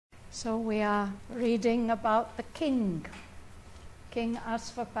So we are reading about the king, King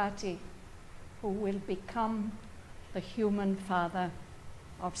Asvapati, who will become the human father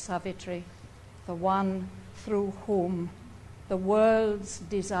of Savitri, the one through whom the world's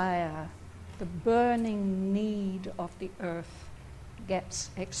desire, the burning need of the earth gets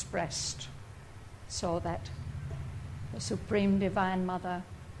expressed, so that the Supreme Divine Mother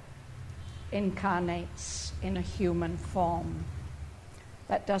incarnates in a human form.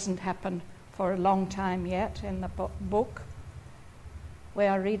 That doesn't happen for a long time yet in the book. We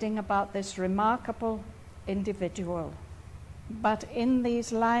are reading about this remarkable individual. But in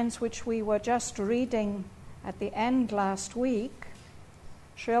these lines which we were just reading at the end last week,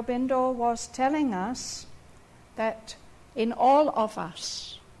 Sri Aurobindo was telling us that in all of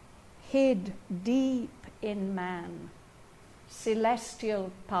us, hid deep in man, celestial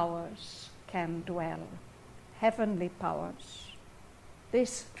powers can dwell, heavenly powers.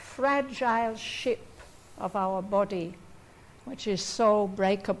 This fragile ship of our body, which is so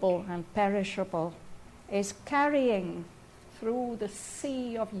breakable and perishable, is carrying through the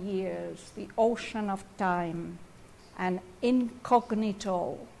sea of years, the ocean of time, an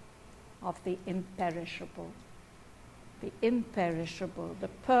incognito of the imperishable. The imperishable, the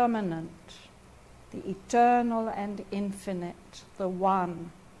permanent, the eternal and infinite, the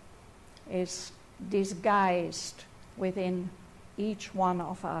one, is disguised within each one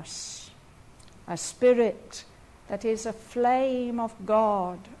of us. A spirit that is a flame of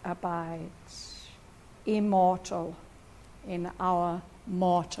God abides, immortal in our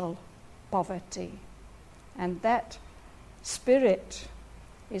mortal poverty. And that spirit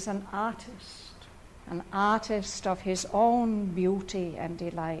is an artist of his own beauty and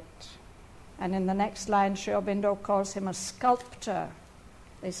delight. And in the next line, Sri Aurobindo calls him a sculptor.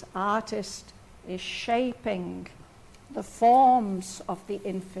 This artist is shaping the forms of the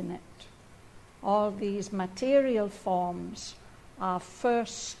infinite. All these material forms are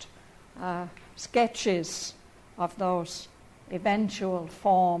first sketches of those eventual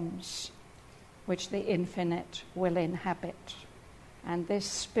forms which the infinite will inhabit. And this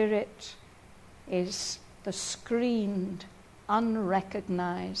spirit is the screened,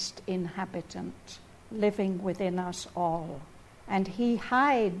 unrecognized inhabitant living within us all. And he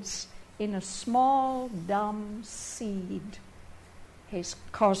hides in a small, dumb seed his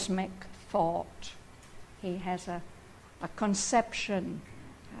cosmic thought. He has a conception,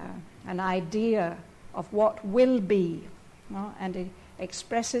 an idea of what will be, and he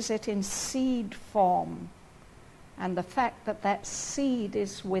expresses it in seed form. And the fact that that seed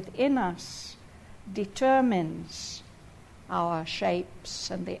is within us determines our shapes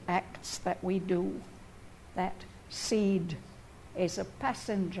and the acts that we do. That seed is a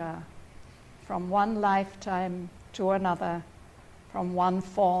passenger from one lifetime to another, from one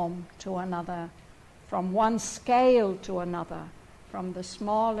form to another, from one scale to another, from the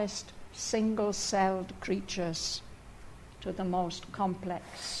smallest single-celled creatures to the most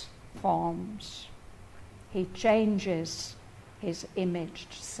complex forms. He changes his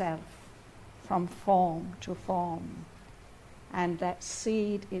imaged self from form to form. And that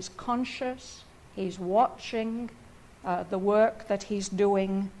seed is conscious. He's watching the work that he's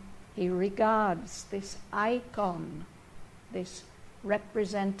doing. He regards this icon, this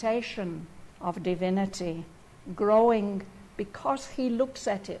representation of divinity, growing because he looks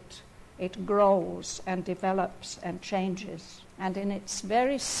at it. It grows and develops and changes. And in its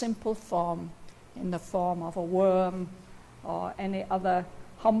very simple form, in the form of a worm or any other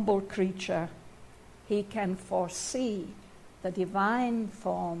humble creature, he can foresee the divine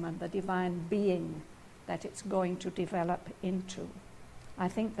form and the divine being that it's going to develop into. I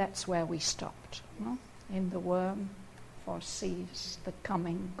think that's where we stopped, no? In the worm foresees the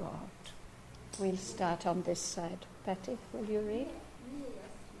coming God. We'll start on this side. Patty, will you read?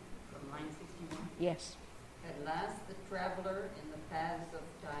 From line 61. Yes. At last the traveler in the paths of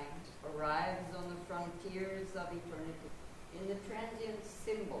time arrives on the frontiers of eternity, in the transient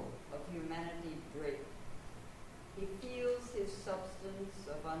symbol of humanity draped. He feels his substance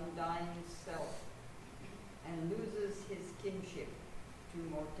of undying self and loses his kinship to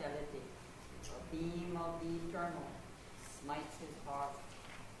mortality. A beam of the eternal smites his heart.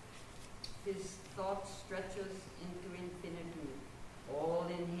 His thought stretches into infinitude. All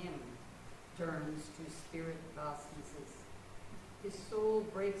in him turns to spirit vastnesses. His soul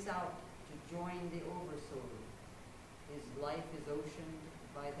breaks out to join the Oversoul. His life is oceaned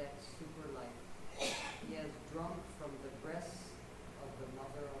by that superlife. He has drunk from the breast of the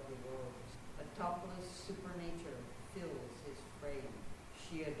mother of the world. A topless supernature fills his frame.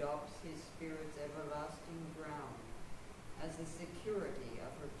 She adopts his spirit's everlasting ground as the security of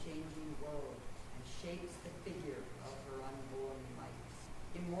her changing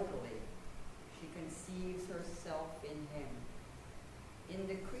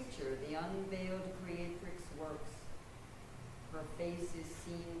face is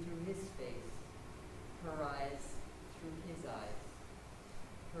seen through his face, her eyes through his eyes.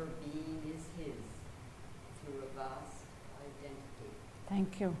 Her being is his, through a vast identity.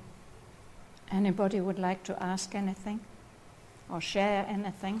 Thank you. Anybody would like to ask anything or share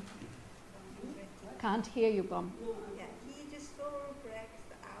anything? Can't hear you, Bom. Yeah, he just soul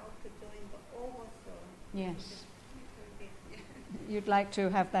breaks out to join the Oversoul. Yes. You'd like to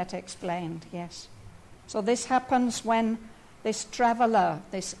have that explained, yes. So this happens when this traveler,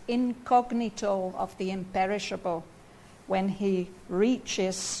 this incognito of the imperishable, when he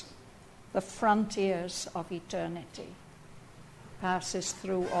reaches the frontiers of eternity, passes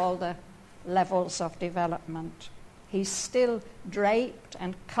through all the levels of development. He's still draped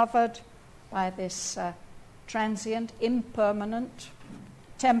and covered by this transient, impermanent,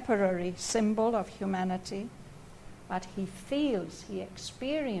 temporary symbol of humanity, but he feels, he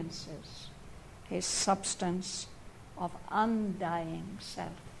experiences his substance of undying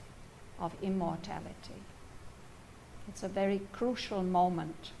self, of immortality. It's a very crucial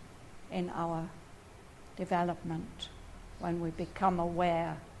moment in our development when we become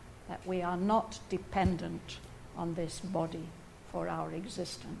aware that we are not dependent on this body for our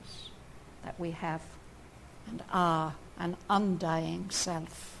existence, that we have and are an undying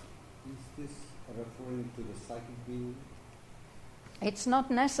self. Is this referring to the psychic being? It's not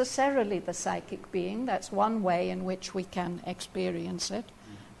necessarily the psychic being. That's one way in which we can experience it.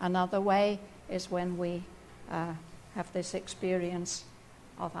 Another way is when we have this experience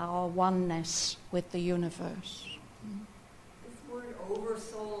of our oneness with the universe. This word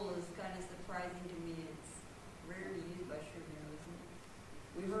oversoul is kind of surprising to me. It's rarely used by Shraddhavan, isn't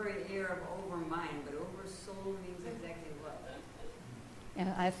it? We've already heard of overmind, but oversoul means exactly what? And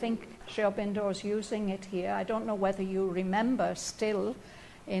I think Aurobindo is using it here. I don't know whether you remember still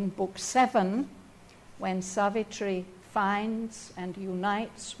in Book 7 when Savitri finds and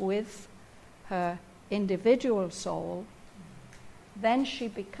unites with her individual soul, then she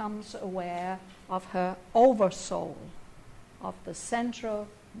becomes aware of her oversoul, of the central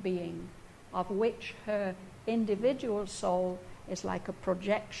being, of which her individual soul is like a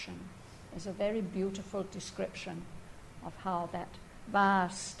projection. It's a very beautiful description of how that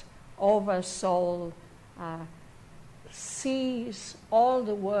vast oversoul sees all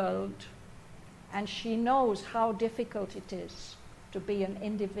the world, and she knows how difficult it is to be an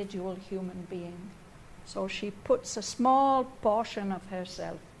individual human being. So she puts a small portion of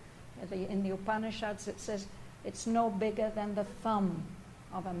herself. In the Upanishads it says it's no bigger than the thumb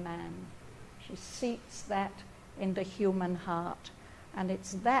of a man. She seats that in the human heart, and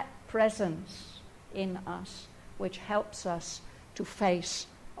it's that presence in us which helps us to face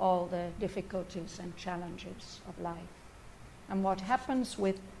all the difficulties and challenges of life. And what happens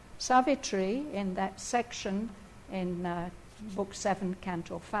with Savitri in that section in Book 7,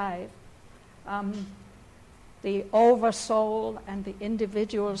 Canto 5, the oversoul and the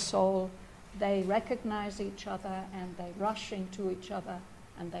individual soul, they recognize each other and they rush into each other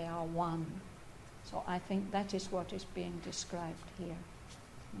and they are one. So I think that is what is being described here.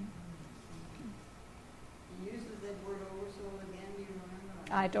 He uses that word oversoul again, do you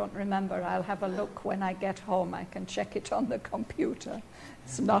remember? I don't remember. I'll have a look when I get home. I can check it on the computer.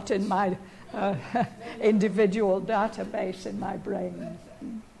 It's not in my individual database in my brain.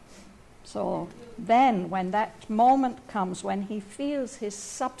 So then when that moment comes, when he feels his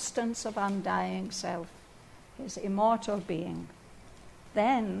substance of undying self, his immortal being,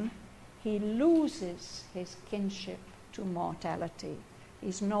 then he loses his kinship to mortality.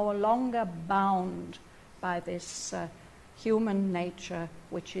 He's no longer bound by this human nature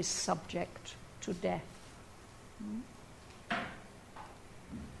which is subject to death.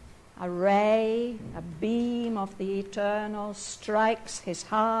 A ray, a beam of the eternal strikes his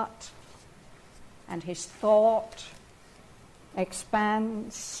heart, and his thought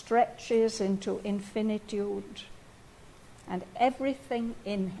expands, stretches into infinitude, and everything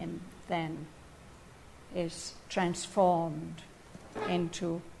in him then is transformed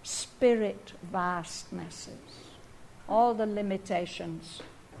into spirit vastnesses. All the limitations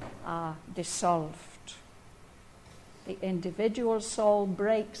are dissolved. The individual soul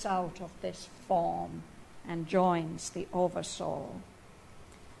breaks out of this form and joins the Oversoul.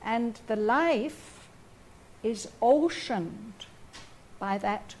 And the life is oceaned by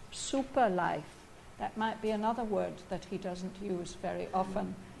that superlife. That might be another word that he doesn't use very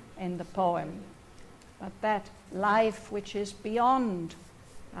often in the poem. But that life which is beyond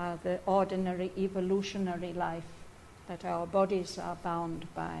the ordinary evolutionary life that our bodies are bound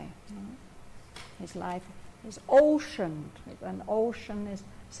by. His life is oceaned. An ocean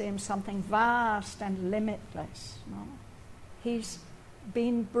seems something vast and limitless. He's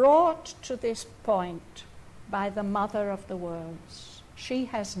been brought to this point by the mother of the worlds. She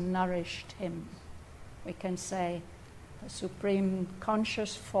has nourished him. We can say the supreme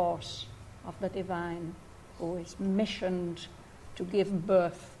conscious force of the divine who is missioned to give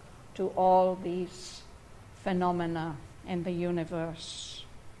birth to all these phenomena in the universe.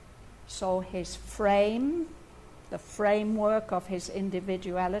 So his frame, the framework of his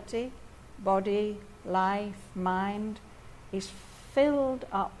individuality, body, life, mind, is filled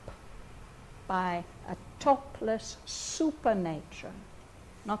up by a topless supernature,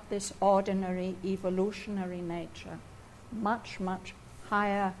 not this ordinary evolutionary nature, much, much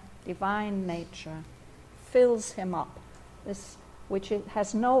higher divine nature fills him up, this which it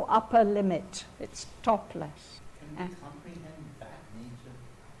has no upper limit, it's topless. Can we comprehend that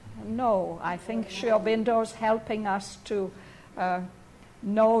nature? No, I think Aurobindo helping us to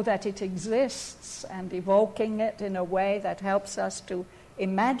know that it exists and evoking it in a way that helps us to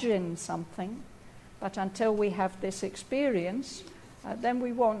imagine something. But until we have this experience, then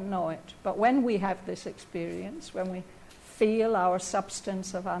we won't know it. But when we have this experience, when we feel our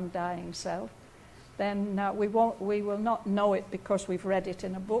substance of undying self, then we will not know it because we've read it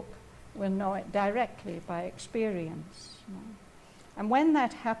in a book. We'll know it directly by experience. And when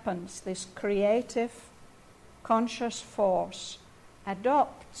that happens, this creative, conscious force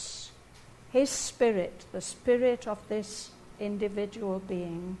adopts his spirit, the spirit of this individual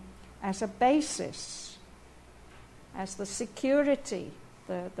being, as a basis, as the security,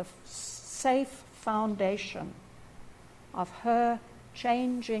 the safe foundation of her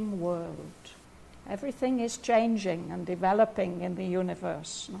changing world. Everything is changing and developing in the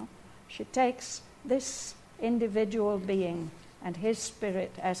universe. No? She takes this individual being and his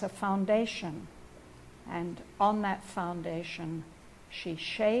spirit as a foundation, and on that foundation she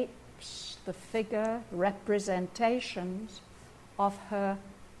shapes the figure representations of her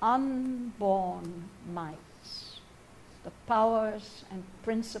unborn mites, the powers and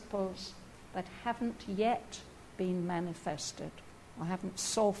principles that haven't yet been manifested, or haven't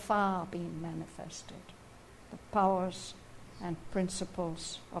so far been manifested, the powers and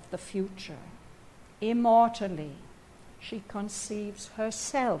principles of the future. Immortally, she conceives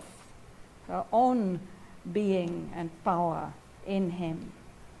herself, her own being and power in him,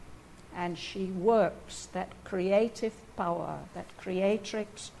 and she works that creative power, that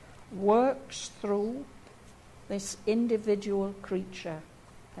creatrix works through this individual creature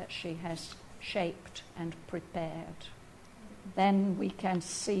that she has shaped and prepared. Then we can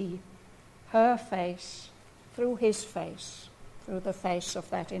see her face through his face, through the face of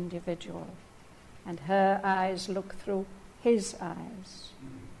that individual, and her eyes look through his eyes.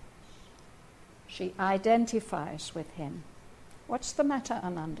 She identifies with him. What's the matter,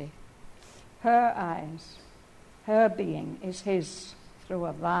 Anandi? Her eyes, her being is his through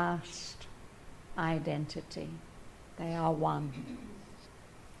a vast identity. They are one,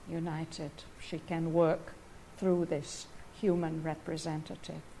 united. She can work through this human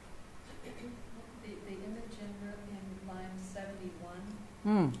representative. The image in line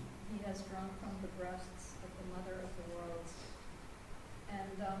 71, he has drunk from the breasts of the mother of the worlds. And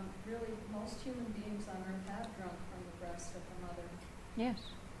really, most human beings on earth have drunk from the breast of the mother. Yes.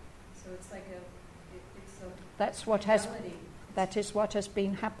 So it's like that is what has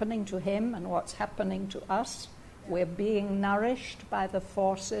been happening to him and what's happening to us. Yeah. We're being nourished by the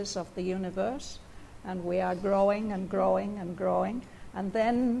forces of the universe, and we are growing and growing and growing. And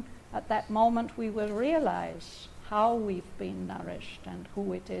then at that moment we will realize how we've been nourished and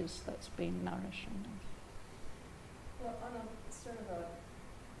who it is that's been nourishing us. Well, on a sort of a,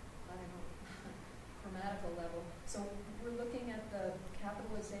 grammatical level, so we're looking at the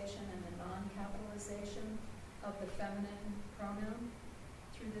capitalization and the non-capitalization of the feminine pronoun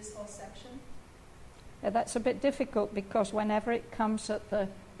through this whole section? Yeah, that's a bit difficult because whenever it comes at the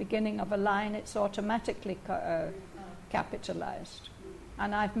beginning of a line, it's automatically capitalized.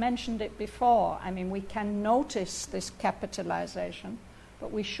 And I've mentioned it before. I mean, we can notice this capitalization,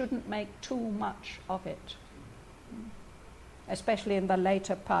 but we shouldn't make too much of it, especially in the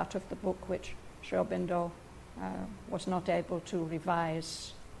later part of the book, which Aurobindo was not able to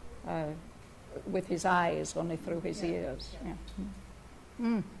revise with his eyes, only through his ears. Yeah.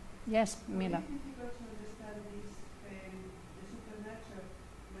 Yeah. Yes, Mila. It's difficult to understand this, the supernature,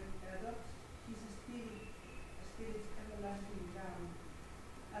 when it adopts his spirit, a spirit's everlasting down,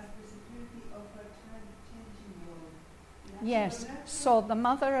 as the security of her changing world. Yes, so the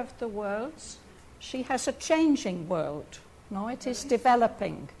mother of the worlds, she has a changing world. No, it is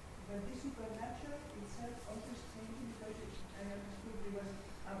developing. But this supernature itself also is changing because I understood it was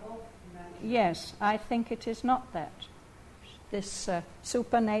above man. Yes, I think it is not that. this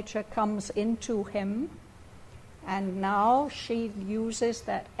supernature comes into him, and now she uses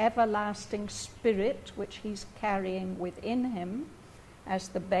that everlasting spirit which he's carrying within him as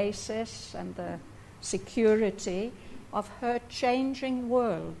the basis and the security of her changing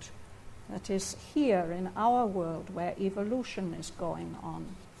world that is here in our world where evolution is going on.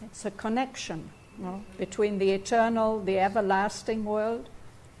 It's a connection, between the eternal, the everlasting world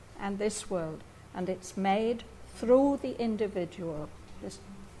and this world, and it's made through the individual.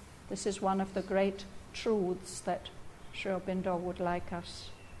 This is one of the great truths that Sri Aurobindo would like us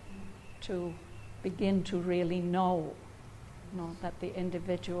to begin to really know, that the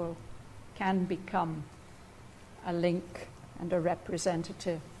individual can become a link and a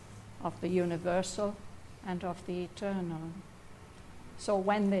representative of the universal and of the eternal. So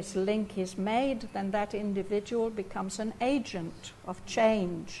when this link is made, then that individual becomes an agent of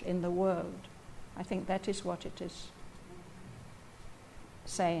change in the world. I think that is what it is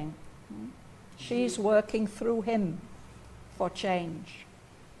saying. She's working through him for change.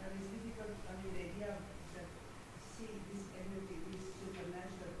 And it's difficult, the idea that this energy, this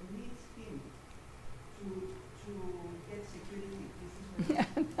supernatural, needs him to get security.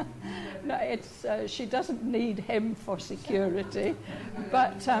 No, she doesn't need him for security,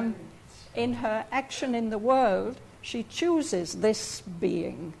 but in her action in the world, she chooses this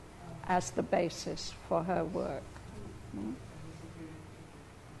being as the basis for her work.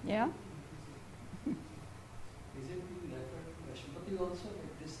 Yeah? Is it being referred to Ashwapati also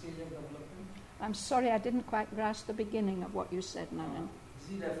at this stage of development? I'm sorry, I didn't quite grasp the beginning of what you said, Nanan. Is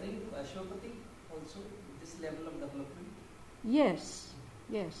he referring to Ashwapati also at this level of development? Yes,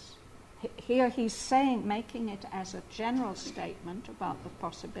 yes. Here he's saying, making it as a general statement about the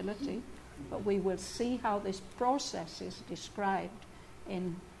possibility, but we will see how this process is described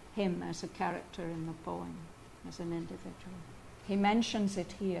in him as a character in the poem, as an individual. He mentions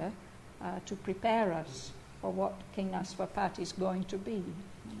it here to prepare us for what King Ashwapati is going to be.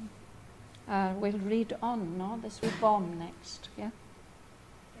 We'll read on, no? This will bomb next, yeah?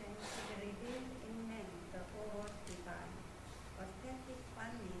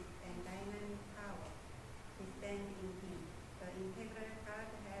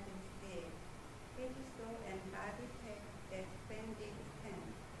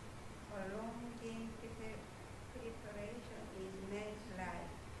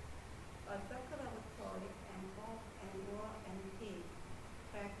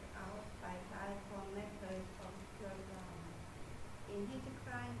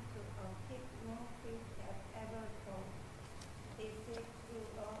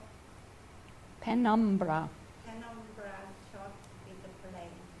 Penumbra. Penumbra shot with the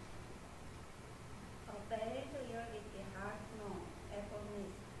flame. A barrier with the heart known, ever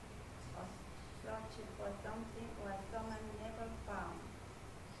missed, or searching for something or someone never found.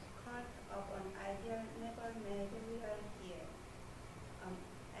 Caught of an idea never made real here.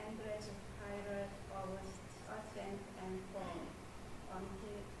 Endless spiral of ascent and fall,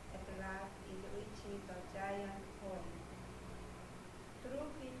 until at last it reaches the giant point, through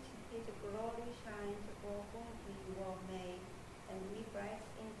which his glory shines for whom we were made, and we rise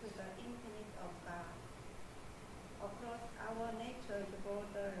into the infinite of God. Across our nature's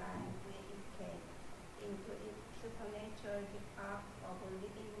borderline we escape into its supernature's arc of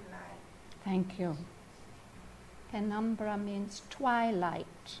living life. Thank you. Penumbra means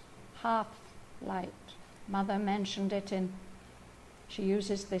twilight, half light. Mother mentioned it she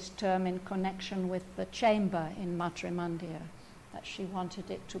uses this term in connection with the chamber in Matrimandir, that she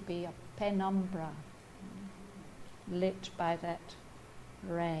wanted it to be a penumbra, lit by that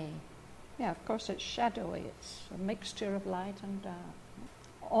ray. Yeah, of course it's shadowy, it's a mixture of light and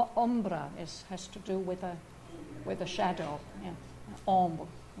dark. Ombra has to do with a shadow, yeah. Ombre.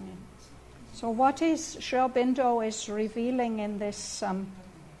 Yeah. So what is Sri Aurobindo is revealing in this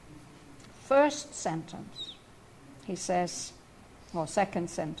first sentence, he says, or second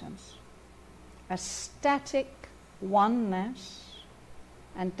sentence, a static oneness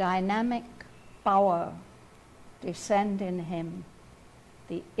and dynamic power descend in him,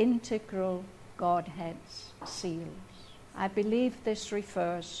 the integral Godhead's seals. I believe this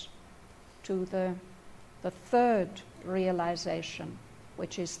refers to the third realization,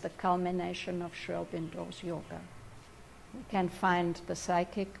 which is the culmination of Sri Aurobindo's yoga. We can find the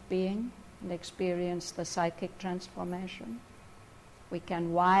psychic being and experience the psychic transformation. We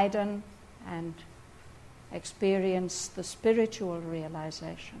can widen and experience the spiritual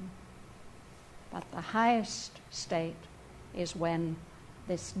realization. But the highest state is when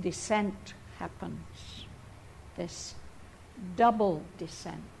this descent happens, this double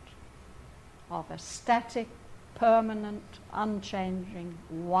descent of a static permanent, unchanging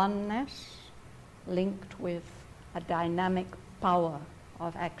oneness linked with a dynamic power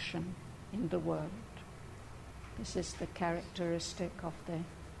of action in the world. This is the characteristic of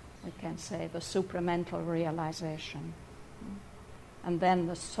we can say, the supramental realization. And then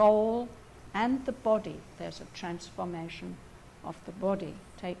the soul and the body, there's a transformation of the body.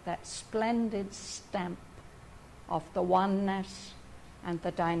 Take that splendid stamp of the oneness and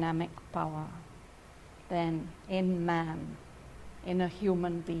the dynamic power. Then in man, in a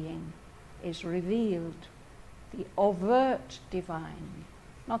human being, is revealed the overt divine,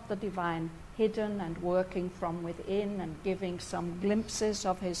 not the divine hidden and working from within and giving some glimpses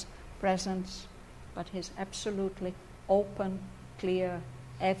of his presence, but his absolutely open, clear,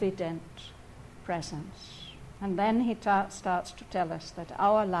 evident presence. And then he starts to tell us that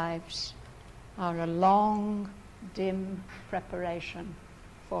our lives are a long, dim preparation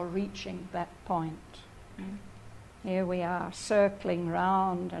for reaching that point. Here we are, circling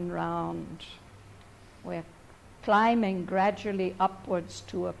round and round. We're climbing gradually upwards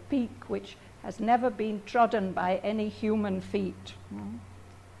to a peak which has never been trodden by any human feet.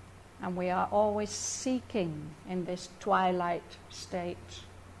 And we are always seeking in this twilight state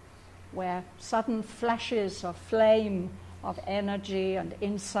where sudden flashes of flame, of energy and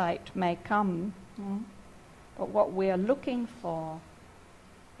insight may come. But what we are looking for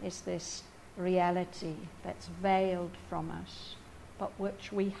is this reality that's veiled from us, but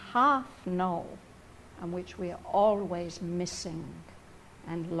which we half know and which we are always missing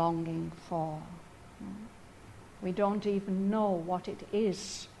and longing for. We don't even know what it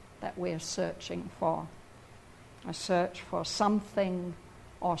is that we're searching for. A search for something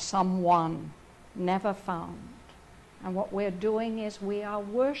or someone never found. And what we're doing is we are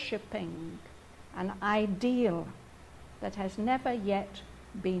worshipping an ideal that has never yet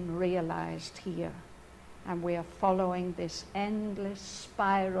been realized here. And we are following this endless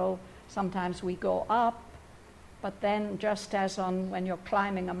spiral. Sometimes we go up, but then just as when you're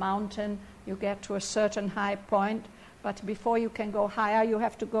climbing a mountain, you get to a certain high point, but before you can go higher, you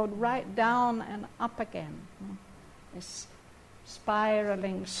have to go right down and up again. This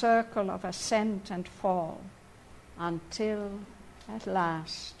spiraling circle of ascent and fall until at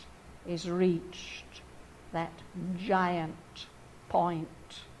last is reached that giant point,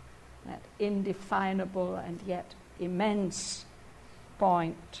 that indefinable and yet immense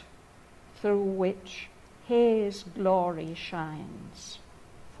point through which His glory shines,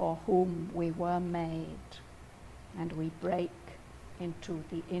 for whom we were made, and we break into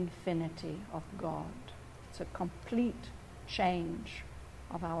the infinity of God. It's a complete change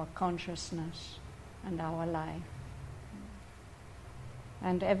of our consciousness and our life.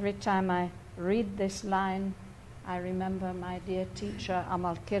 And every time I read this line, I remember my dear teacher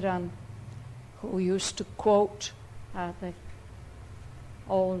Amal Kiran, who used to quote the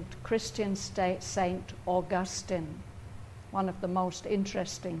old Christian Saint Augustine, one of the most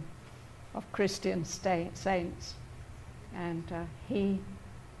interesting of Christian saints. And he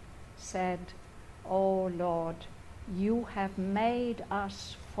said, "O Lord, you have made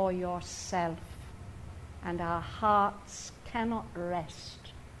us for yourself, and our hearts cannot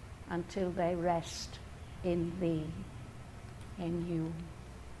rest until they rest in thee, in you."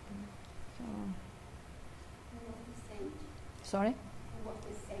 So, sorry?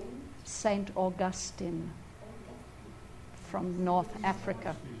 Saint Augustine from North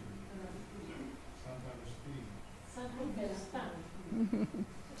Africa.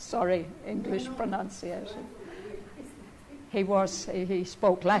 Sorry, English pronunciation. He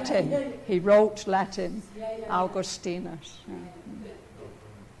spoke Latin. He wrote Latin, Augustinus.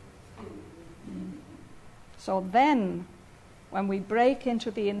 So then, when we break into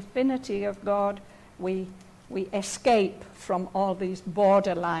the infinity of God, we escape from all these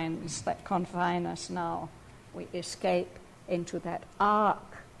borderlines that confine us now. We escape into that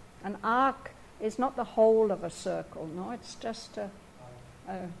arc. An arc is not the whole of a circle, no, it's just a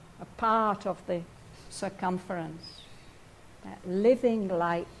part of the circumference. That living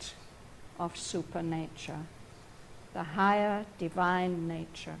light of supernature, the higher divine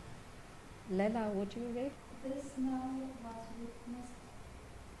nature. Lela, would you read? This now was witnessed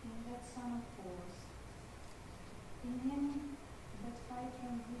in that Son of Force. In him, that high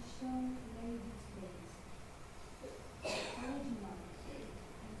transition laid its base. Original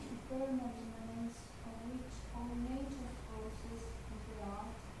and supernal immanence on which all nature's forces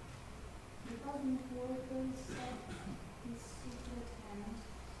interact, the cosmic workers set his secret hand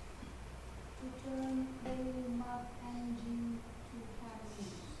to turn every mad engine to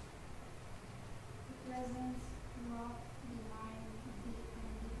happiness. The presence wrought behind the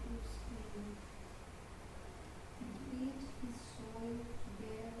ambiguous screen.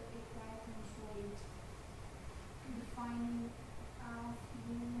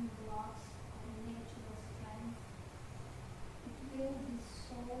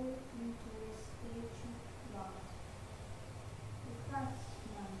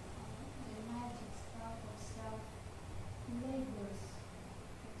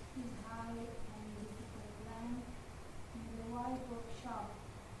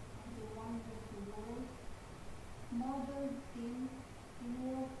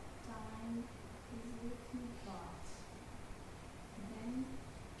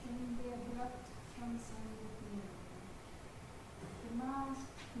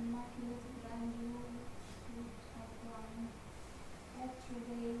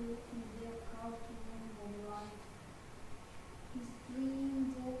 in their cartoon of life. His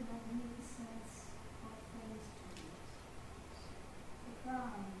dreamed magnificence of things to be. The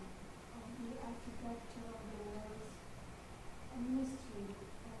crown of the architecture of the world, a mystery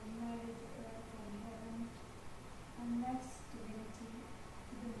of married earth and heaven, and next divinity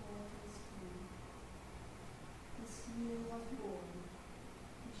to the mortal screen. This year was born,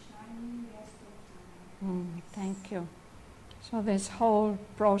 the shining guest of time. Thank you. So this whole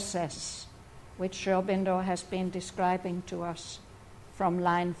process, which Aurobindo has been describing to us from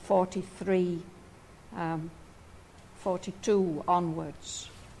line 43, 42 onwards,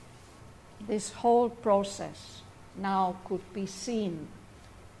 this whole process now could be seen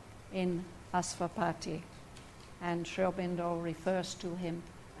in Asvapati, and Sri Aurobindo refers to him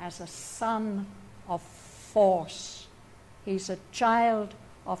as a son of force. He's a child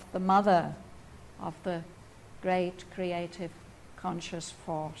of the mother of the great creative conscious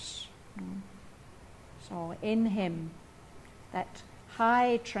force. So in him, that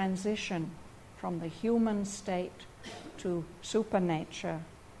high transition from the human state to supernature,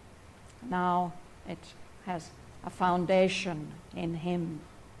 now it has a foundation in him.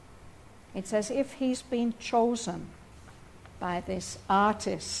 It's as if he's been chosen by this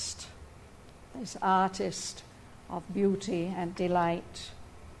artist of beauty and delight,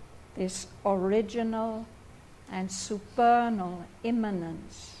 this original and supernal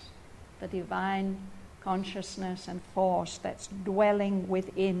immanence, the divine consciousness and force that's dwelling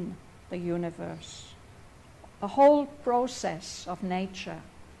within the universe. The whole process of nature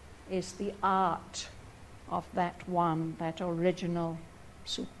is the art of that one, that original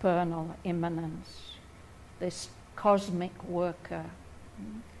supernal immanence, this cosmic worker.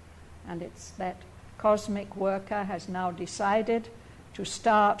 And it's that cosmic worker has now decided to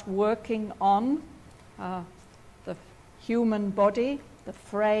start working on the human body, the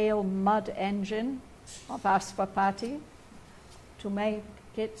frail mud engine of Asvapati, to make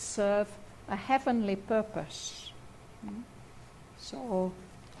it serve a heavenly purpose. So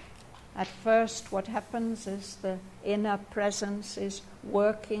at first what happens is the inner presence is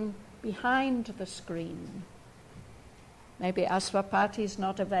working behind the screen. Maybe Asvapati is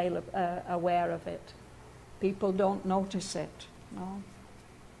not aware of it. People don't notice it. No?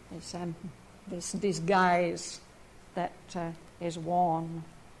 It's this disguise that is worn.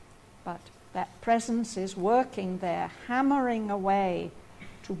 But that presence is working there, hammering away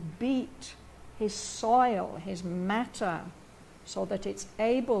to beat his soil, his matter, so that it's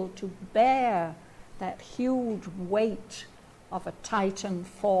able to bear that huge weight of a Titan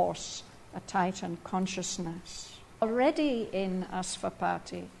force, a Titan consciousness. Already in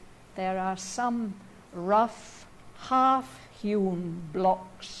Asvapati, there are some rough, half-hewn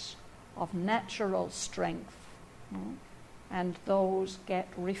blocks of natural strength, and those get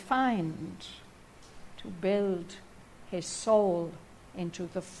refined to build his soul into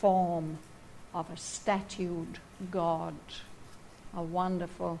the form of a statued god, a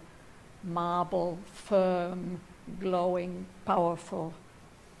wonderful marble, firm, glowing, powerful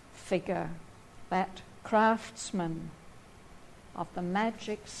figure, that craftsman of the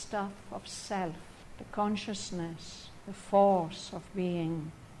magic stuff of self, the consciousness, the force of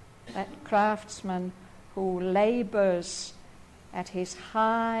being, that craftsman who labors at his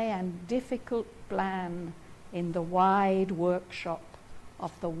high and difficult plan in the wide workshop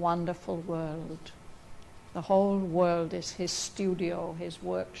of the wonderful world. The whole world is his studio, his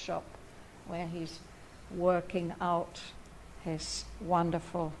workshop, where he's working out his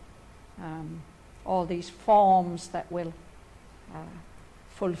wonderful, all these forms that will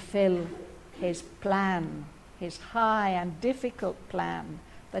fulfill his plan, his high and difficult plan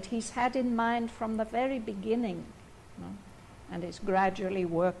that he's had in mind from the very beginning, and is gradually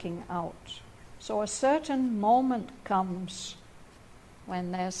working out. So a certain moment comes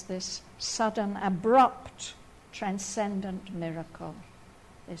when there's this sudden, abrupt, transcendent miracle,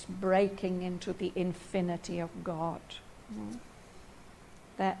 this breaking into the infinity of God.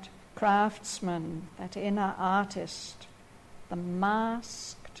 That craftsman, that inner artist, the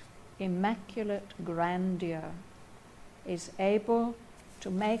masked, immaculate grandeur, is able to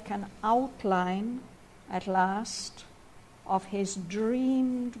make an outline at last of his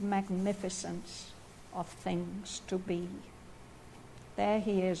dreamed magnificence of things to be. There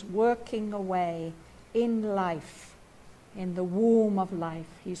he is working away in life, in the womb of life.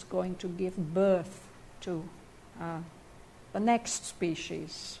 He's going to give birth to the next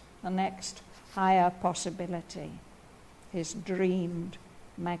species, the next higher possibility, his dreamed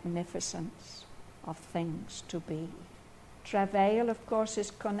magnificence of things to be. Travail, of course,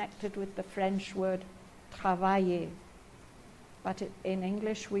 is connected with the French word travailler. but in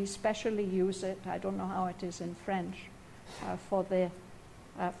English we specially use it, I don't know how it is in French, for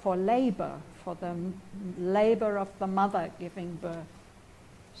labor, for the labor of the mother giving birth.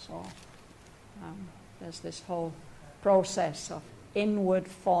 So there's this whole process of inward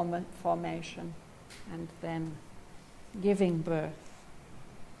formation and then giving birth.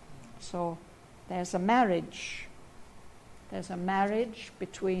 So there's a marriage. There's a marriage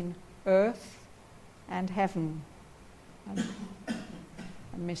between earth and heaven.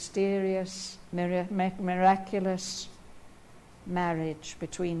 A mysterious, miraculous marriage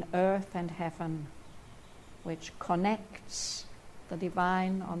between earth and heaven, which connects the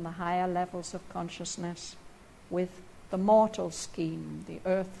divine on the higher levels of consciousness with the mortal scheme, the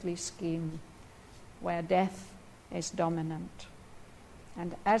earthly scheme, where death is dominant.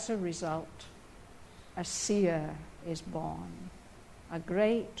 And as a result, a seer is born, a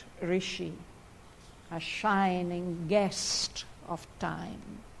great rishi, a shining guest of time.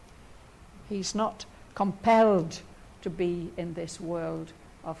 He's not compelled to be in this world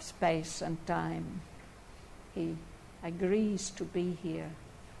of space and time. He agrees to be here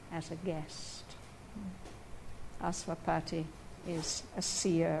as a guest. Asvapati is a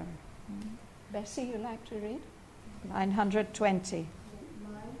seer. Bessie, you like to read? 920.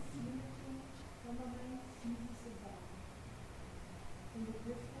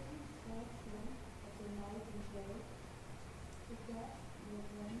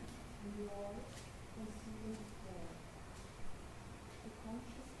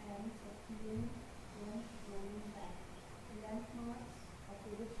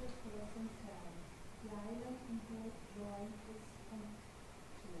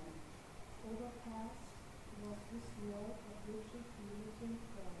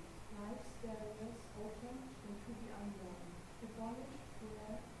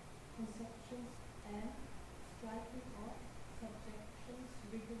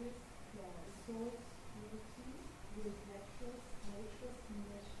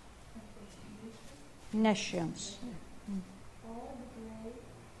 Nescience. All the grey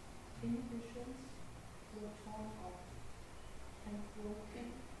inhibitions were torn off and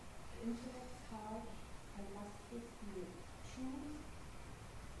broken, the intellect's harsh and lustrous view. Truth,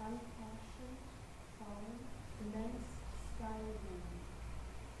 unpassioned, found, immense sky wind.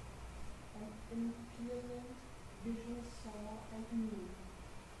 An impurient vision saw and knew.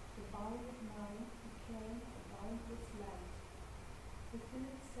 The bounded mind became a boundless light. Within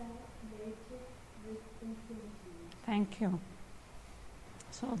itself native with infinitude. Thank you.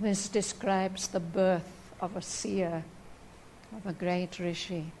 So this describes the birth of a seer, of a great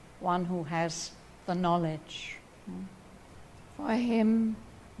rishi, one who has the knowledge. For him,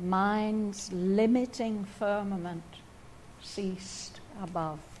 mind's limiting firmament ceased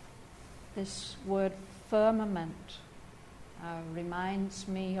above. This word firmament reminds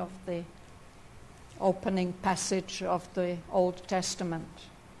me of the opening passage of the Old Testament,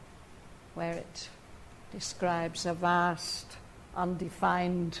 where it describes a vast,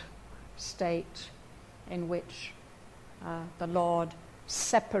 undefined state in which the Lord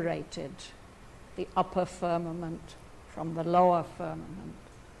separated the upper firmament from the lower firmament.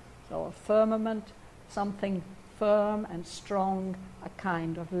 So a firmament, something firm and strong, a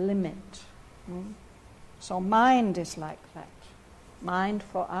kind of limit. So mind is like that. Mind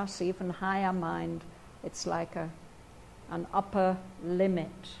for us, even higher mind, it's like an upper limit.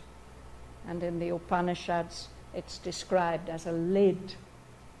 And in the Upanishads, it's described as a lid.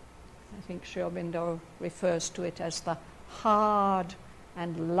 I think Sri Aurobindo refers to it as the hard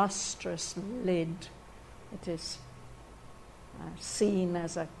and lustrous lid. It is seen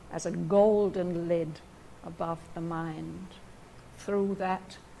as a golden lid above the mind. Through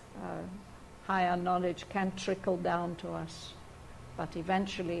that, higher knowledge can trickle down to us, but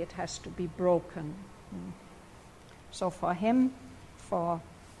eventually it has to be broken. So for him, for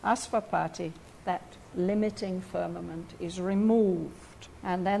Asvapati, that limiting firmament is removed.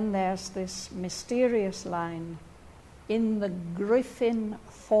 And then there's this mysterious line, in the griffin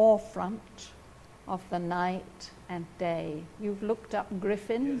forefront of the night and day. You've looked up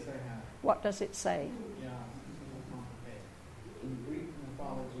griffin? Yes, I have. What does it say? Yeah, this is more complicated. In Greek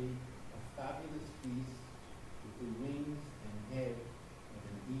mythology, a fabulous beast with the wings and head of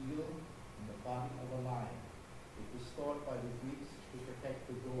an eagle and the body of a lion. It was thought by the Greeks to protect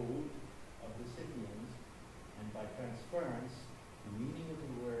the gold of the Scythians, and by transference, the meaning of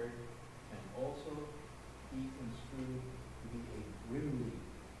the word can also be construed to be a grimly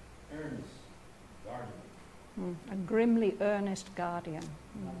earnest guardian. A grimly earnest guardian.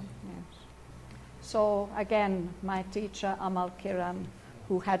 Yes. So again, my teacher Amal Kiran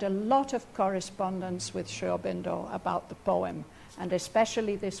who had a lot of correspondence with Sri Aurobindo about the poem, and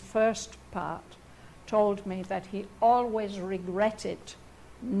especially this first part, told me that he always regretted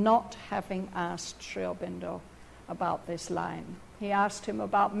not having asked Sri Aurobindo about this line. He asked him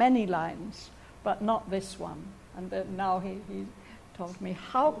about many lines, but not this one. And then now he told me,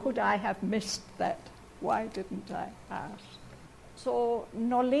 how could I have missed that? Why didn't I ask? So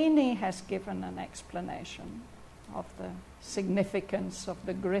Nolini has given an explanation of the significance of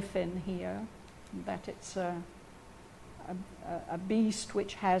the griffin here, that it's a beast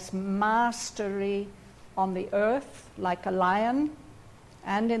which has mastery on the earth like a lion,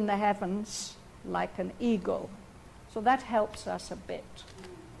 and in the heavens like an eagle. So that helps us a bit.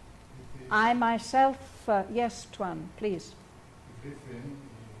 I myself, yes, Tuan, please. The griffin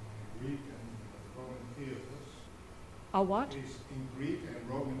in Greek and Roman theatres. A what? Is in Greek and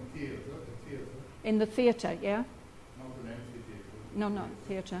Roman theatre, the theatre. In the theatre, yeah? Not an amphitheatre. No, no,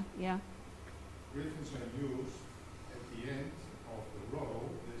 theatre, yeah. Griffins are used at the end of the row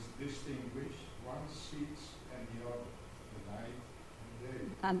to distinguish one seats and the other, the night and day.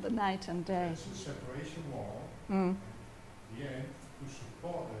 And the night and day. It's a separation wall. Mm. The end, to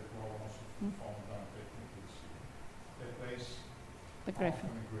support that wall also from down technically. That place The griffin. often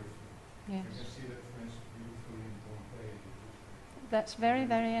a griffin. Yes. You can see that, for instance, beautifully in Pompeii. That's very,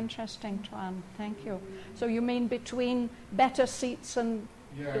 very interesting, Tuan. Thank you. So you mean between better seats and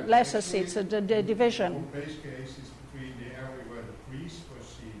lesser seats, the division? In Pompeii's case, it's between the area where the priests were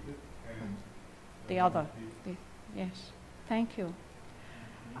seated and the other. Yes. Thank you.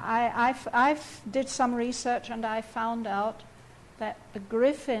 I've did some research and I found out that the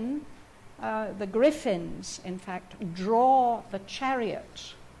griffins, in fact, draw the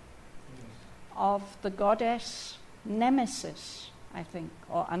chariot of the goddess Nemesis, I think,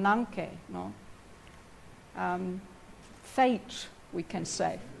 or Ananke, no? Fate, we can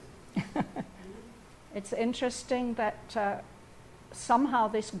say. It's interesting that somehow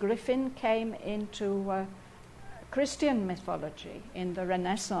this griffin came into Christian mythology in the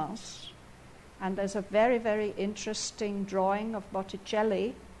Renaissance, and there's a very, very interesting drawing of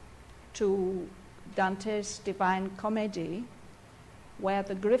Botticelli to Dante's Divine Comedy, where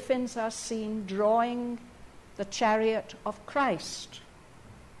the griffins are seen drawing the chariot of Christ.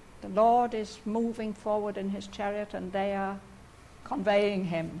 The Lord is moving forward in his chariot and they are conveying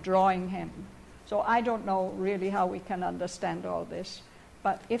him, drawing him. So I don't know really how we can understand all this,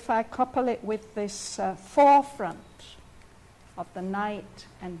 but if I couple it with this forefront of the night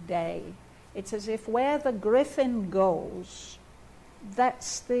and day, it's as if where the griffin goes,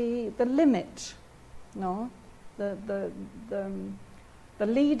 that's the limit, no? The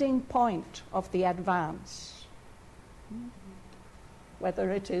leading point of the advance. Whether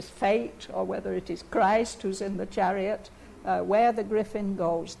it is fate or whether it is Christ who's in the chariot, where the griffin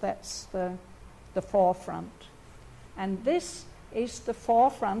goes, that's the forefront. And this is the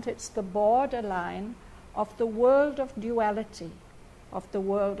forefront, it's the borderline of the world of duality, of the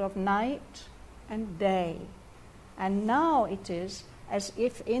world of night and day. And now it is as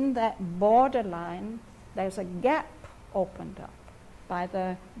if in that borderline there's a gap opened up. By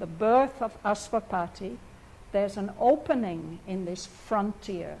the birth of Asvapati, there's an opening in this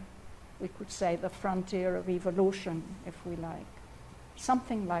frontier. We could say the frontier of evolution, if we like.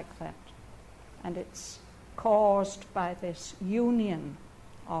 Something like that. And it's caused by this union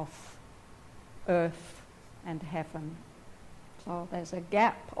of earth and heaven. So there's a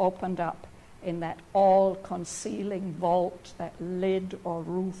gap opened up in that all-concealing vault, that lid or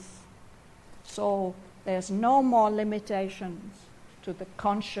roof. So there's no more limitations to the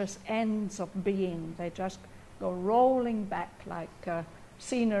conscious ends of being. They just go rolling back like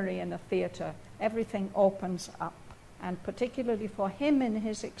scenery in a theatre. Everything opens up. And particularly for him in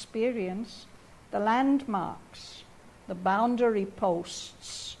his experience, the landmarks, the boundary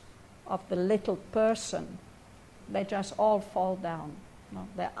posts of the little person, they just all fall down. No,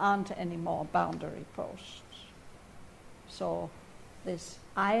 there aren't any more boundary posts. So this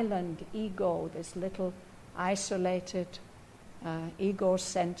island ego, this little isolated,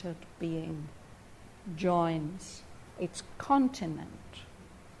 ego-centered being joins its continent.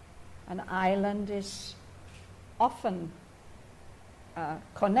 An island is often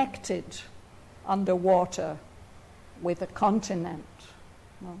connected underwater with a continent.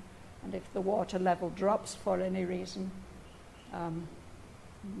 No? And if the water level drops for any reason,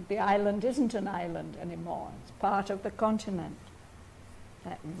 the island isn't an island anymore. It's part of the continent,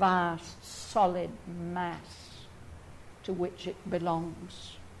 that vast, solid mass to which it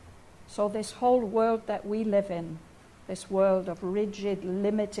belongs. So this whole world that we live in, this world of rigid,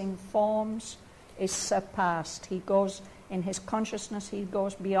 limiting forms, is surpassed. He goes In his consciousness, he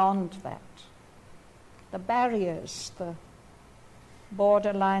goes beyond that. The barriers, the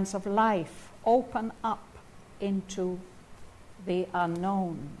borderlines of life open up into the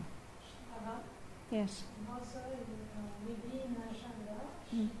unknown. Yes. Also, within Ashanda,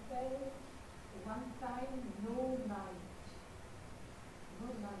 she felt one time no light. No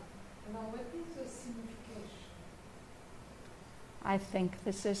light. Now, what is the signification? I think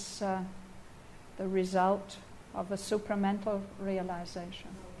this is the result of a supramental realization.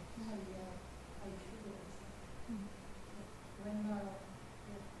 I feel it.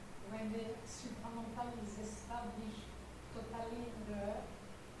 When the supramental is established totally in the earth,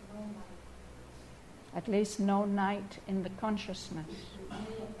 no light. At least no night in the consciousness.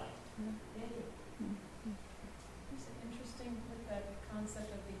 It's interesting with that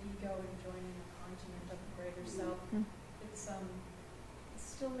concept of the ego and joining the continent of the greater self. It's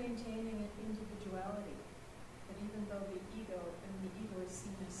still maintaining an individuality. That even though the ego is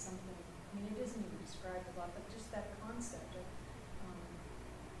seen as something, I mean, it isn't even described a lot, but just that concept of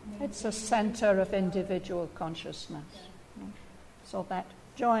It's a center of individual consciousness. Yeah. So that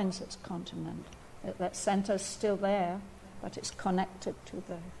joins its continent. That center's still there, but it's connected to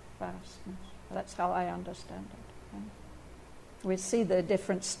the vastness. That's how I understand it. We see the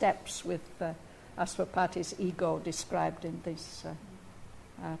different steps with Aswapati's ego described in these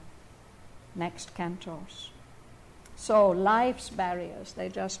next cantos. So life's barriers, they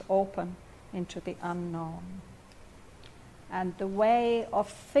just open into the unknown. And the way of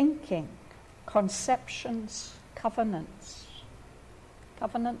thinking, conceptions, covenants.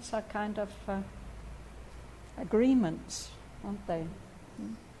 Covenants are kind of agreements, aren't they?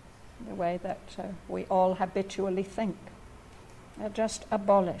 The way that we all habitually think. They're just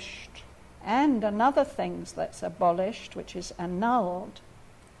abolished. And another thing that's abolished, which is annulled,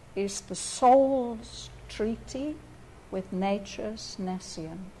 is the soul's treaty with nature's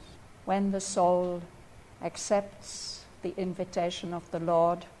nescience. When the soul accepts the invitation of the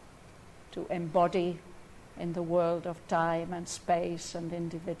Lord to embody in the world of time and space and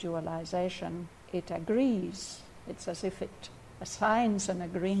individualization, it agrees. It's as if it assigns an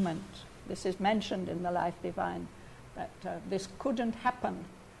agreement. This is mentioned in the Life Divine, that this couldn't happen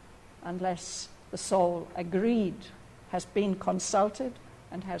unless the soul agreed, has been consulted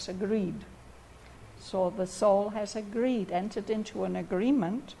and has agreed. So the soul has agreed, entered into an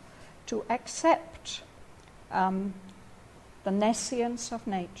agreement to accept the nescience of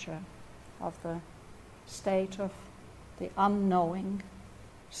nature, of the state of the unknowing,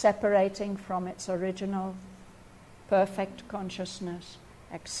 separating from its original perfect consciousness,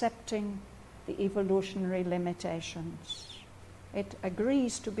 accepting the evolutionary limitations. It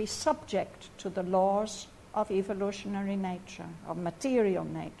agrees to be subject to the laws of evolutionary nature, of material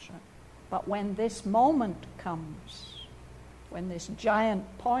nature. But when this moment comes, when this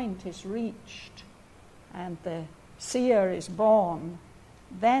giant point is reached and the seer is born,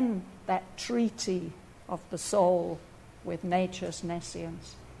 then that treaty of the soul with nature's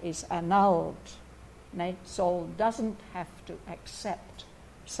nescience is annulled. Soul doesn't have to accept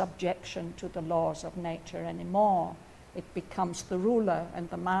subjection to the laws of nature anymore. It becomes the ruler and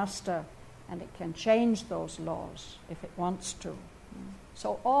the master, and it can change those laws if it wants to.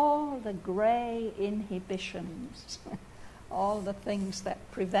 So all the grey inhibitions, all the things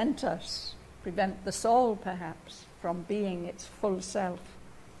that prevent the soul perhaps from being its full self,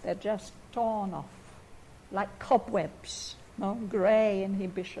 they're just torn off like cobwebs, grey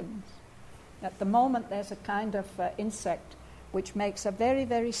inhibitions. At the moment there's a kind of insect which makes a very,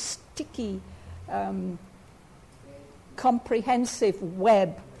 very sticky, comprehensive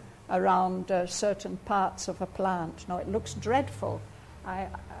web around certain parts of a plant. It looks dreadful.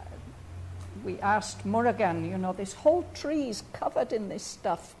 We asked Murugan, this whole tree is covered in this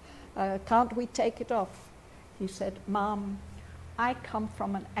stuff. Can't we take it off? He said, Mom, I come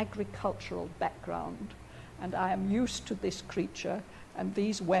from an agricultural background and I am used to this creature, and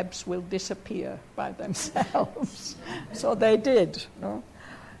these webs will disappear by themselves. So they did.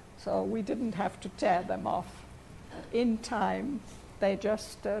 So we didn't have to tear them off. In time, they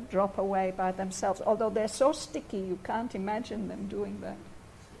just drop away by themselves. Although they're so sticky, you can't imagine them doing that.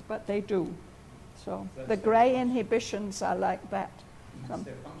 But they do. So the grey inhibitions are like that. It's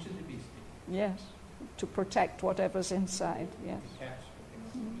their function to be sticky. Yes, to protect whatever's inside, yes.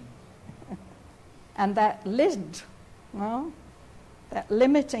 And that lid, that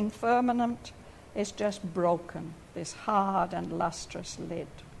limiting firmament is just broken, this hard and lustrous lid.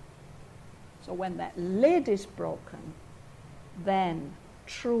 So when that lid is broken, then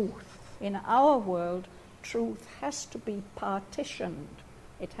truth, in our world, truth has to be partitioned.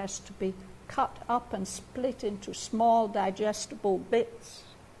 It has to be cut up and split into small digestible bits.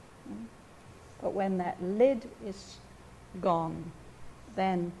 But when that lid is gone,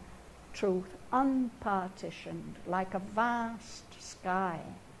 then truth unpartitioned, like a vast sky,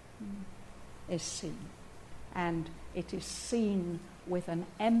 is seen. And it is seen with an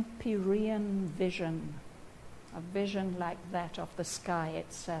Empyrean vision, a vision like that of the sky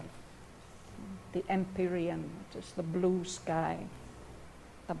itself. The Empyrean, it is the blue sky.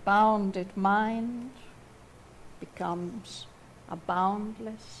 The bounded mind becomes a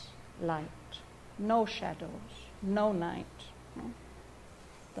boundless light. No shadows, no night.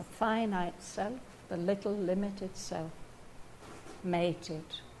 The finite self, the little limited self, mated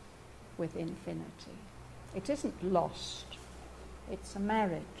with infinity. It isn't lost, it's a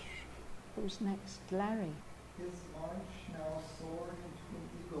marriage. Who's next? Larry. His march now soared into an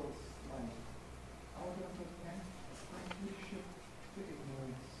eagle's flight, out of apprenticeship to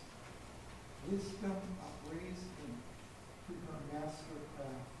ignorance. Wisdom upraised him to her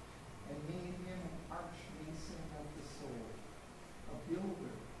mastercraft, and made him an archmason of the soul, a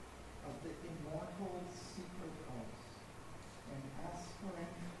builder of the immortal secret house, an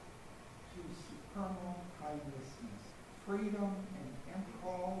aspirant to supernal timelessness, freedom and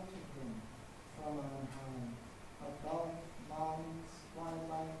call to him from on high, above mind's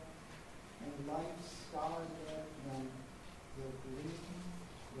twilight and life's star-lit night, the gleam,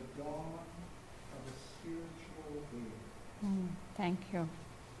 the dawn of a spiritual day. Thank you.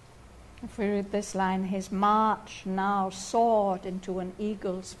 If we read this line, his march now soared into an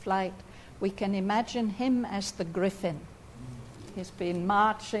eagle's flight. We can imagine him as the griffin. He's been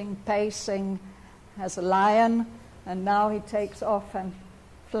marching, pacing as a lion, and now he takes off and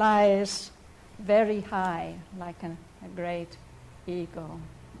flies very high like a great eagle.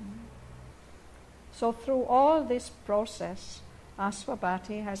 So through all this process,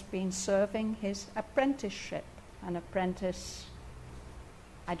 Aswabhati has been serving his apprenticeship. An apprentice,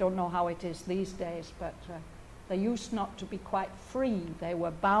 I don't know how it is these days, but they used not to be quite free. They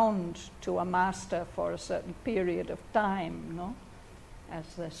were bound to a master for a certain period of time, no?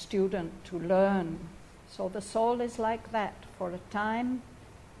 As a student to learn. So the soul is like that. For a time,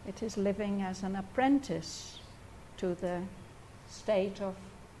 it is living as an apprentice to the state of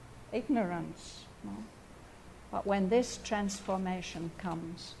ignorance. No? But when this transformation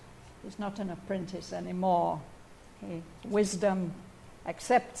comes, he's not an apprentice anymore. Wisdom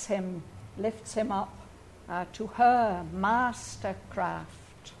accepts him, lifts him up to her mastercraft.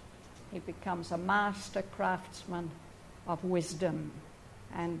 He becomes a master craftsman of wisdom.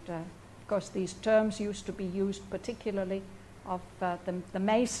 And of course these terms used to be used particularly of the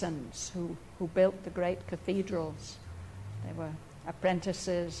masons who built the great cathedrals. They were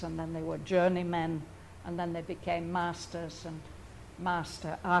apprentices, and then they were journeymen, and then they became masters and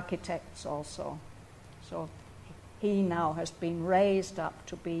master architects also. So he now has been raised up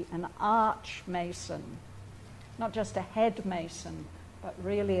to be an arch mason, not just a head mason, but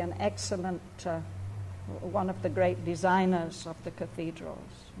really an excellent, one of the great designers of the cathedrals,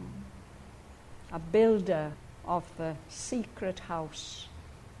 a builder of the secret house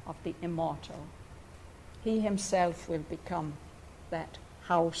of the immortal. He himself will become that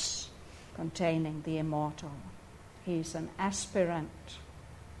house containing the immortal. He's an aspirant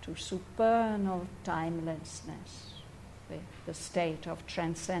to supernal timelessness, the state of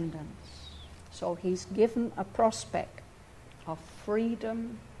transcendence. So he's given a prospect of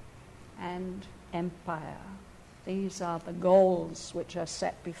freedom and empire. These are the goals which are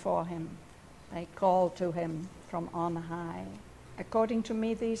set before him. They call to him from on high. According to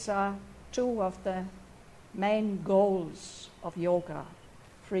me, these are two of the main goals of yoga: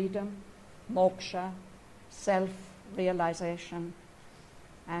 freedom, moksha, self-realization,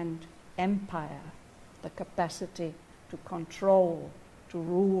 and empire, the capacity to control, to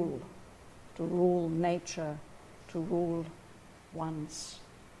rule nature, to rule one's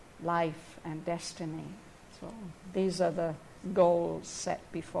life and destiny. So these are the goals set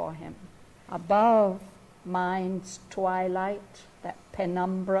before him. Above mind's twilight, that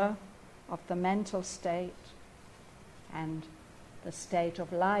penumbra of the mental state, and the state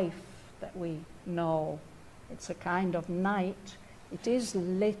of life that we know, it's a kind of night. It is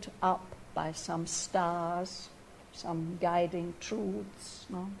lit up by some stars, some guiding truths,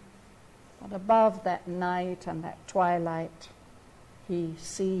 no? But above that night and that twilight, he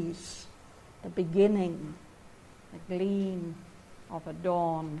sees the beginning, the gleam of a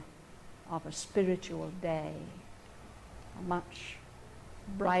dawn, of a spiritual day, a much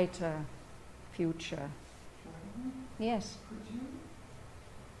brighter future. Yes? Could you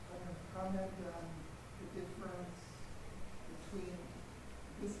comment on the difference between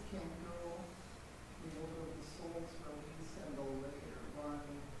this Canto the yoga of the soul's release, and the later one,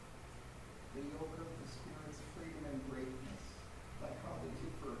 the yoga of the spirit's freedom and greatness. Like how they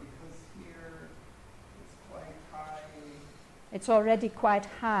differ, because here it's quite high. It's already quite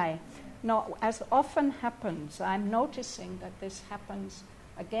high. No, as often happens, I'm noticing that this happens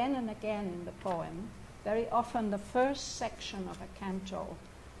again and again in the poem. Very often the first section of a canto,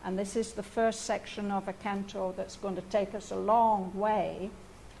 and this is the first section of a canto that's going to take us a long way,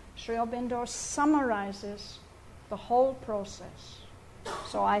 Sri Aurobindo summarizes the whole process.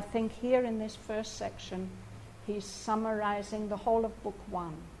 So I think here in this first section, he's summarizing the whole of Book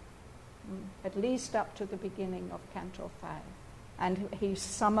 1, at least up to the beginning of Canto 5. And he's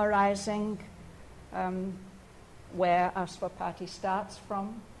summarizing where Asvapati starts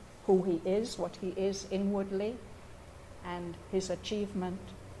from, who he is, what he is inwardly, and his achievement.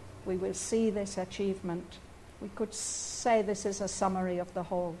 We will see this achievement. We could say this is a summary of the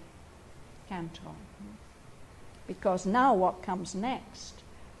whole canto. Because now what comes next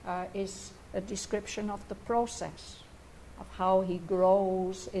is a description of the process, of how he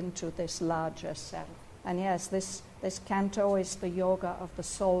grows into this larger self. And yes, this canto is the yoga of the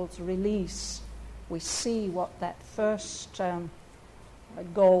soul's release. We see what that first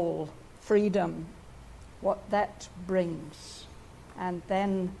goal, freedom, what that brings. And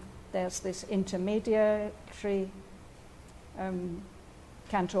then there's this intermediary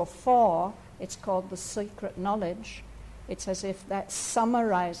canto 4, it's called the secret knowledge. It's as if that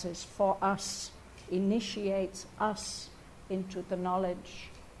summarizes for us, initiates us into the knowledge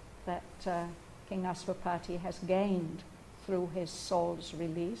that King Asvapati has gained through his soul's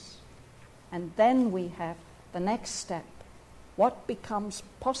release. And then we have the next step. What becomes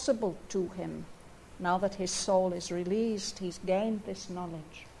possible to him now that his soul is released, he's gained this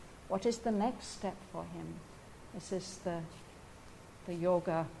knowledge? What is the next step for him? This is the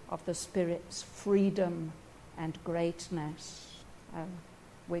yoga of the spirit's freedom and greatness,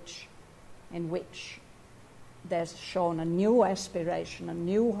 in which there's shown a new aspiration, a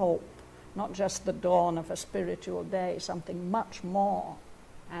new hope, not just the dawn of a spiritual day, something much more,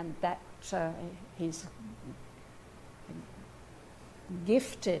 and that he's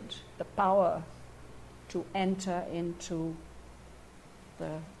gifted the power to enter into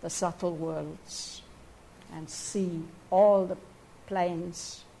the subtle worlds and see all the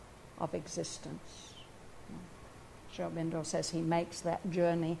planes of existence. Sri Aurobindo says he makes that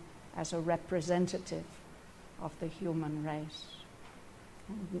journey as a representative of the human race.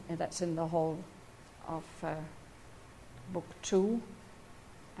 And that's in the whole of Book 2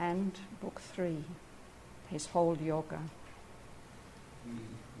 and Book 3, his whole yoga. We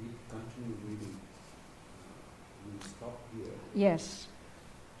continue reading. We'll stop here. Yes.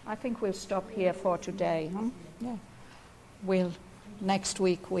 I think we'll stop here for today. Yeah. Next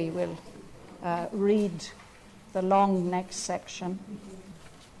week we will read the long next section.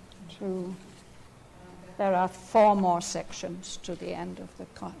 There are 4 more sections to the end of the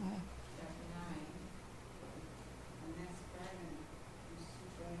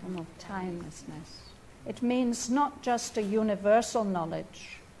of timelessness. It means not just a universal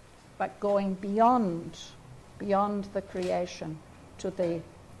knowledge, but going beyond the creation to the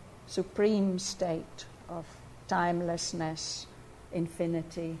supreme state of timelessness,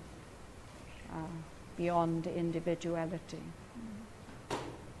 infinity, beyond individuality.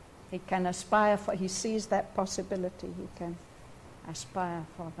 He can aspire for, he sees that possibility, he can aspire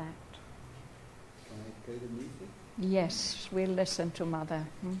for that. Can I play the music? Yes, we'll listen to Mother.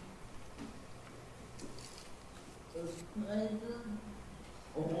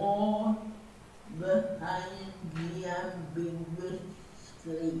 Or behind the ambiguous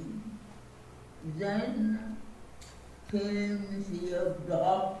screen. Then came the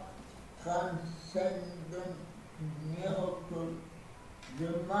abrupt, transcendent miracle,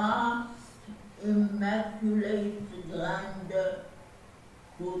 the masked, immaculate grandeur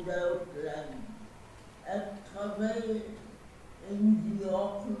without land, at travail in the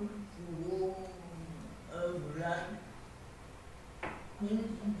occult womb of life. His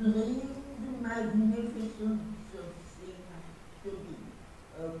dreamed magnificence of things to be,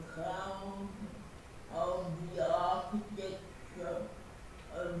 a crown of the architecture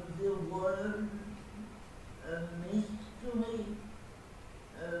of the world, a mystery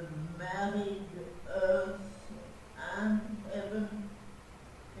of married earth and heaven.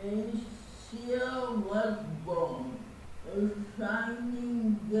 His seer was born, a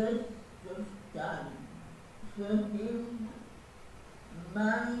shining guest of time. For him,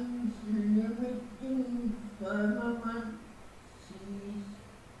 mind's limiting firmament sees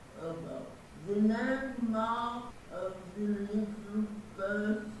above. The landmark of the little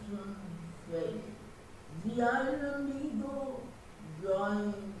person's faith The island eagle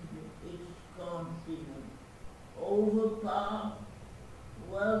joined its continent. Overpass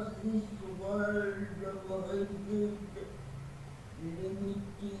was this world of rigid,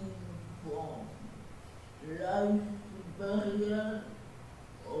 limiting form. Life's barrier